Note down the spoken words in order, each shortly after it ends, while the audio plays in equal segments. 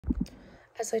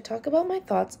As I talk about my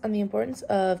thoughts on the importance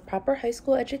of proper high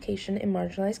school education in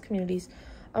marginalized communities,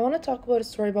 I want to talk about a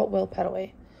story about Will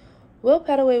Pettaway. Will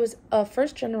Pettaway was a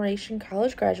first-generation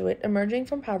college graduate emerging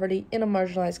from poverty in a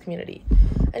marginalized community,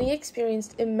 and he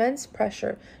experienced immense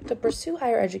pressure to pursue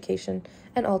higher education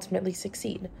and ultimately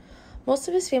succeed. Most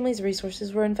of his family's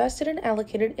resources were invested and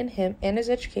allocated in him and his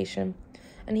education,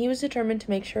 and he was determined to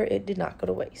make sure it did not go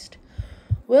to waste.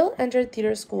 Will entered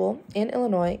theater school in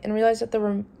Illinois and realized that there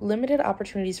were limited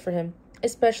opportunities for him,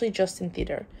 especially just in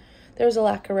theater. There was a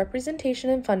lack of representation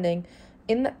and funding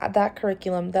in that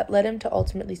curriculum that led him to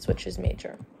ultimately switch his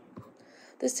major.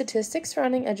 The statistics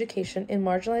surrounding education in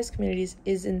marginalized communities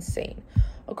is insane.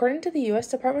 According to the U.S.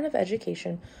 Department of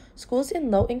Education, schools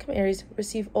in low-income areas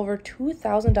receive over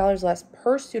 $2,000 less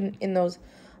per student in those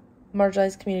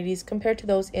marginalized communities compared to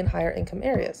those in higher-income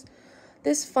areas.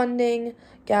 This funding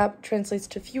gap translates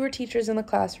to fewer teachers in the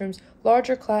classrooms,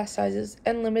 larger class sizes,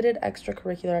 and limited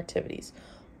extracurricular activities,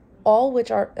 all which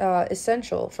are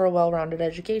essential for a well-rounded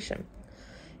education.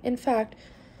 In fact,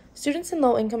 students in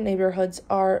low-income neighborhoods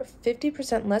are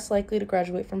 50% less likely to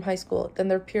graduate from high school than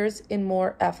their peers in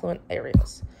more affluent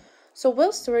areas. So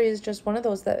Will's story is just one of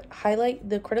those that highlight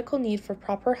the critical need for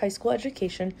proper high school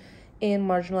education in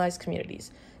marginalized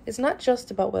communities. It's not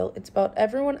just about Will, it's about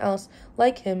everyone else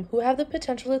like him who have the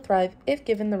potential to thrive if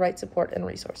given the right support and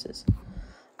resources.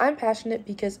 I'm passionate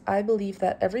because I believe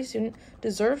that every student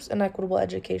deserves an equitable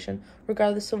education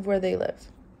regardless of where they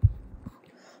live.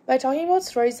 By talking about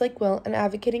stories like Will and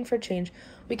advocating for change,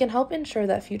 we can help ensure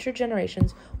that future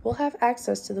generations will have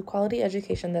access to the quality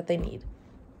education that they need.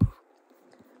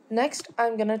 Next,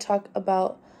 I'm going to talk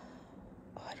about,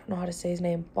 I don't know how to say his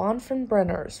name,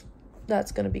 Bronfenbrenner's.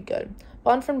 That's going to be good.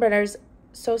 Bronfenbrenner's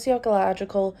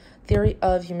sociological theory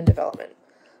of human development.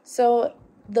 So,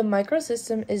 the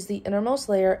microsystem is the innermost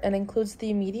layer and includes the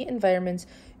immediate environments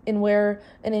in where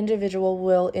an individual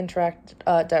will interact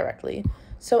directly.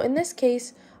 So, in this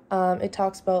case, it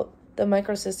talks about the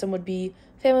microsystem would be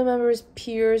family members,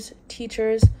 peers,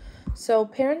 teachers. So,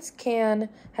 parents can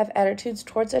have attitudes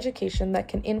towards education that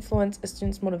can influence a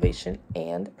student's motivation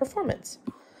and performance.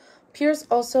 Peers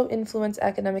also influence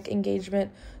academic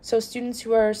engagement, so students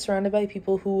who are surrounded by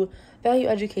people who value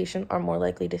education are more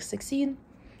likely to succeed.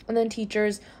 And then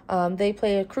teachers, they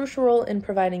play a crucial role in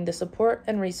providing the support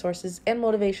and resources and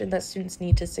motivation that students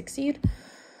need to succeed.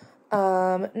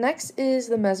 Next is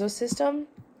the mesosystem.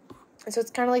 So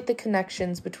it's kind of like the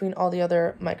connections between all the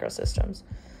other microsystems.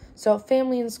 So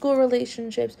family and school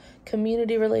relationships,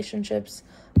 community relationships.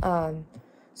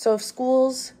 So if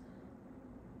schools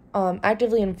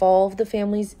actively involve the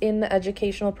families in the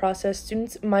educational process,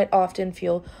 students might often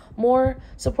feel more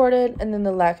supported, and then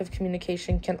the lack of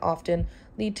communication can often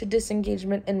lead to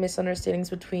disengagement and misunderstandings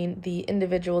between the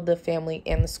individual, the family,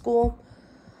 and the school.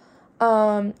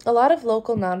 A lot of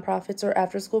local nonprofits or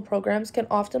after-school programs can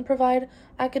often provide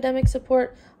academic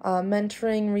support,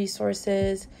 mentoring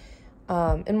resources.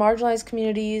 In marginalized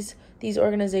communities, these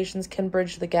organizations can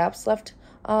bridge the gaps left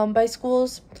by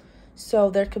schools.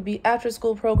 So there could be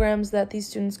after-school programs that these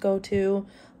students go to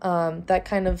that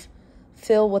kind of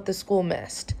fill what the school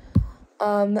missed.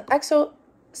 The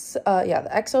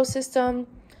exosystem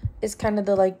is kind of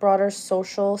the broader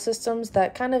social systems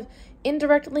that kind of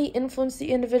indirectly influence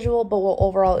the individual but will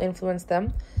overall influence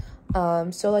them.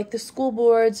 So the school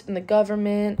boards and the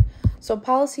government. So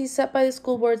policies set by the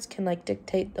school boards can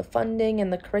dictate the funding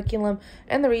and the curriculum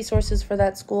and the resources for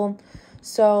that school.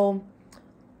 So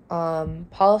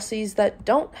policies that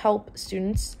don't help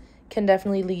students can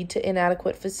definitely lead to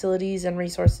inadequate facilities and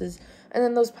resources. And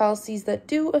then those policies that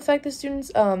do affect the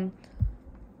students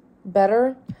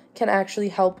better can actually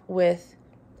help with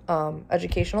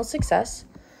educational success.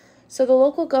 So the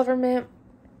local government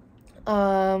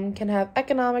can have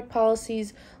economic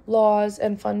policies, laws,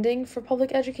 and funding for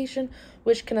public education,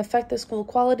 which can affect the school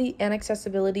quality and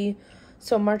accessibility.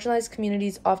 So marginalized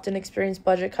communities often experience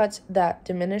budget cuts that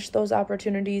diminish those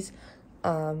opportunities.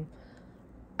 I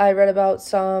read about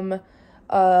some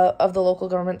of the local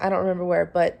government, I don't remember where,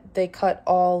 but they cut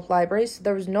all libraries.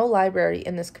 There was no library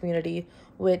in this community,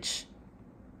 which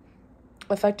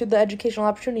affected the educational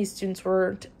opportunities. Students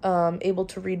weren't able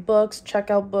to read books,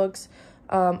 check out books.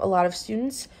 A lot of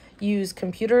students use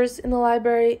computers in the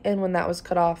library, and when that was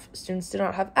cut off, students did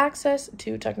not have access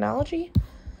to technology.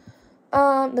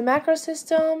 The macro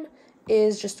system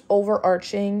is just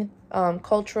overarching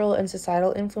cultural and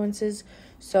societal influences,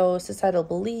 so societal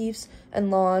beliefs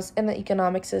and laws and the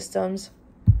economic systems.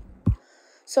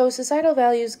 So societal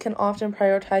values can often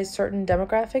prioritize certain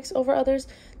demographics over others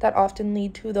that often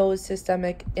lead to those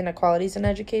systemic inequalities in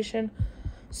education.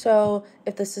 So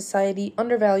if the society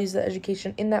undervalues the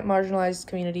education in that marginalized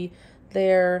community,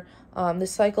 the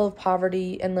cycle of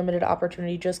poverty and limited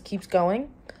opportunity just keeps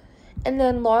going. And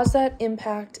then laws that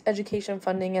impact education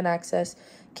funding and access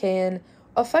can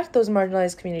affect those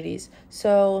marginalized communities.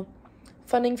 So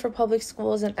funding for public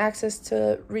schools and access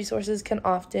to resources can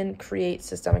often create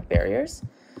systemic barriers.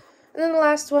 And then the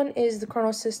last one is the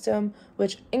chrono system,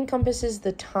 which encompasses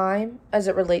the time as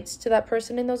it relates to that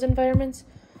person in those environments.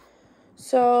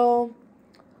 So,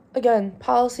 again,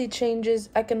 policy changes,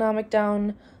 economic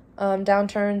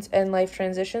downturns, and life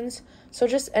transitions. So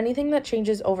just anything that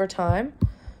changes over time.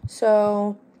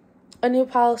 So, a new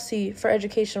policy for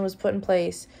education was put in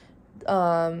place.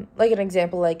 Like an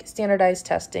example, like standardized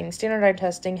testing. Standardized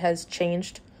testing has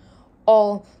changed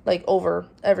over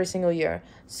every single year.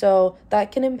 So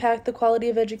that can impact the quality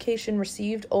of education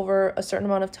received over a certain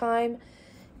amount of time.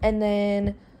 And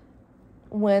then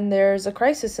when there's a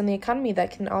crisis in the economy,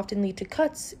 that can often lead to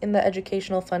cuts in the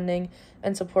educational funding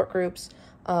and support groups.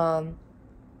 Again,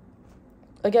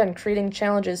 creating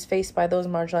challenges faced by those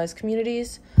marginalized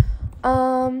communities.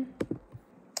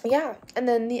 Yeah, and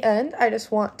then in the end, I just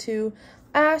want to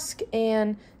ask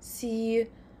and see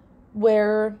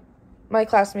where my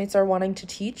classmates are wanting to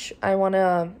teach. I want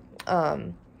to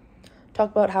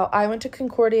talk about how I went to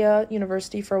Concordia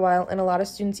University for a while, and a lot of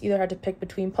students either had to pick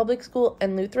between public school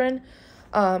and Lutheran.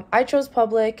 I chose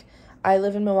public. I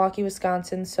live in Milwaukee,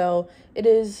 Wisconsin, so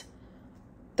there's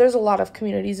a lot of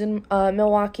communities in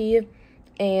Milwaukee,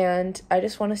 and I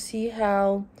just want to see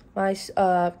how my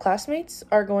classmates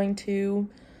are going to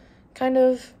kind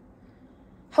of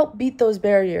help beat those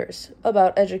barriers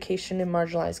about education in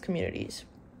marginalized communities.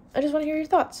 I just want to hear your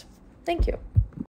thoughts. Thank you.